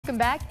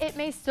Welcome back. It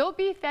may still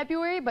be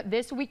February, but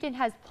this weekend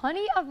has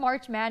plenty of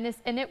March Madness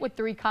in it with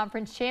 3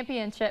 conference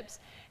championships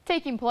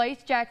taking place.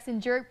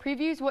 Jackson Jurek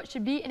previews what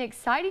should be an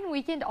exciting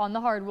weekend on the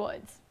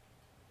hardwoods.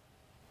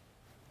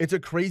 It's a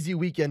crazy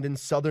weekend in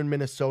southern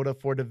Minnesota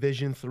for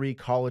Division III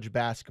college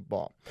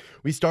basketball.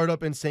 We start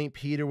up in St.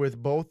 Peter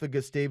with both the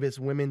Gustavus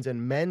women's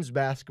and men's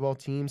basketball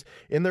teams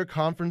in their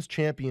conference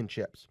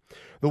championships.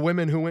 The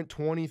women, who went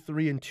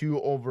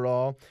 23-2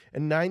 overall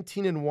and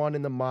 19-1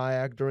 in the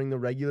MIAC during the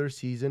regular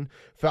season,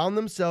 found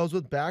themselves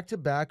with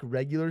back-to-back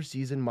regular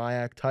season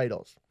MIAC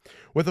titles,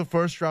 with a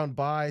first-round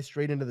bye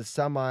straight into the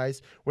semis,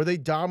 where they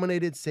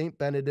dominated St.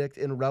 Benedict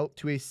en route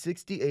to a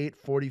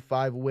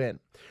 68-45 win.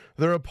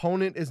 Their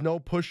opponent is no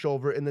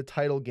pushover in the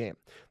title game.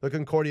 The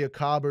Concordia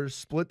Cobbers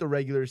split the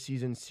regular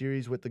season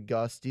series with the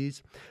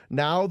Gusties.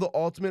 Now the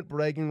ultimate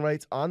bragging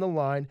rights on the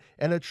line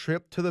and a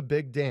trip to the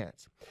big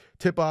dance.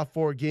 Tip-off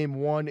for Game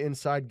 1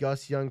 inside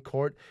Gus Young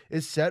Court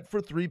is set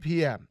for 3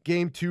 p.m.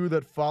 Game 2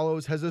 that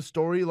follows has a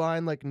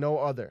storyline like no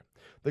other.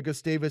 The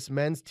Gustavus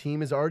men's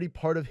team is already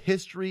part of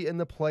history in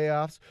the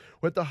playoffs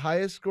with the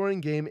highest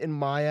scoring game in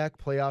MIAC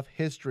playoff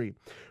history,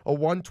 a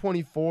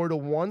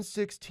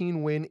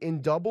 124-116 win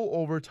in double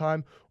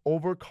overtime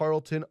over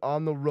Carleton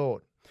on the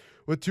road.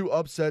 With 2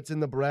 upsets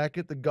in the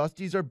bracket, the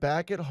Gusties are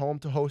back at home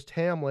to host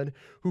Hamlin,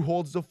 who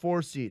holds the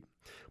 4 seed.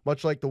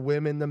 Much like the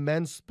women, the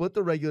men split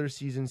the regular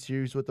season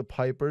series with the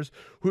Pipers,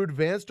 who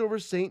advanced over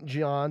St.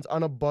 John's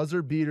on a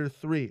buzzer-beater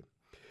 3.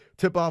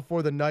 Tip-off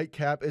for the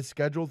nightcap is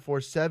scheduled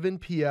for 7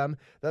 p.m.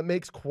 That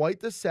makes quite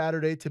the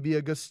Saturday to be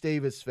a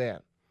Gustavus fan.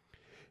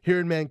 Here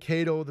in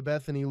Mankato, the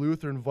Bethany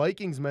Lutheran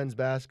Vikings men's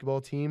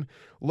basketball team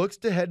looks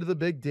to head to the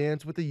big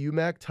dance with the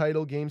UMAC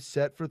title game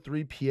set for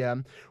 3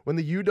 p.m. when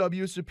the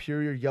UW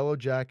Superior Yellow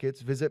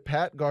Jackets visit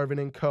Pat Garvin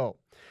and Co.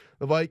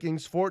 The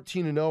Vikings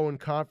 14-0 in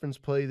conference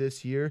play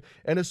this year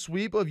and a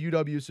sweep of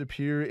UW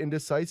Superior in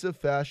decisive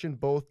fashion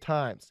both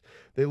times.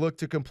 They look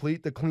to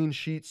complete the clean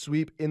sheet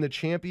sweep in the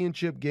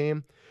championship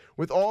game.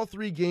 With all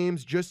 3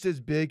 games just as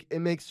big, it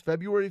makes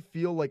February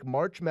feel like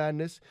March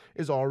Madness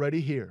is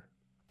already here.